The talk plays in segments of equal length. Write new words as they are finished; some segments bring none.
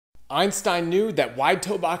Einstein knew that wide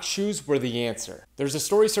toe box shoes were the answer. There's a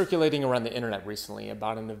story circulating around the internet recently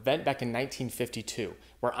about an event back in 1952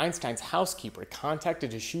 where Einstein's housekeeper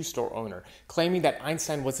contacted his shoe store owner claiming that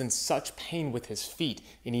Einstein was in such pain with his feet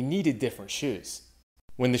and he needed different shoes.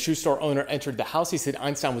 When the shoe store owner entered the house, he said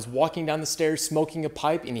Einstein was walking down the stairs smoking a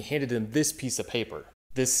pipe and he handed him this piece of paper.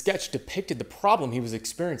 This sketch depicted the problem he was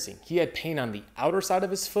experiencing. He had pain on the outer side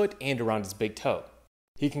of his foot and around his big toe.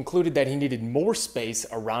 He concluded that he needed more space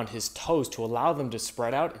around his toes to allow them to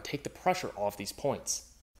spread out and take the pressure off these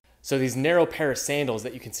points. So these narrow pair of sandals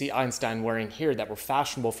that you can see Einstein wearing here that were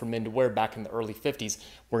fashionable for men to wear back in the early 50s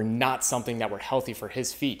were not something that were healthy for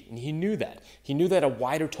his feet, and he knew that. He knew that a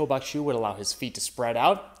wider toe box shoe would allow his feet to spread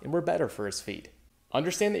out and were better for his feet.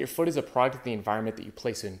 Understand that your foot is a product of the environment that you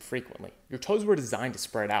place it in frequently. Your toes were designed to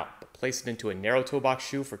spread out, but place it into a narrow toe box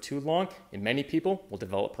shoe for too long, and many people will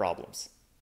develop problems.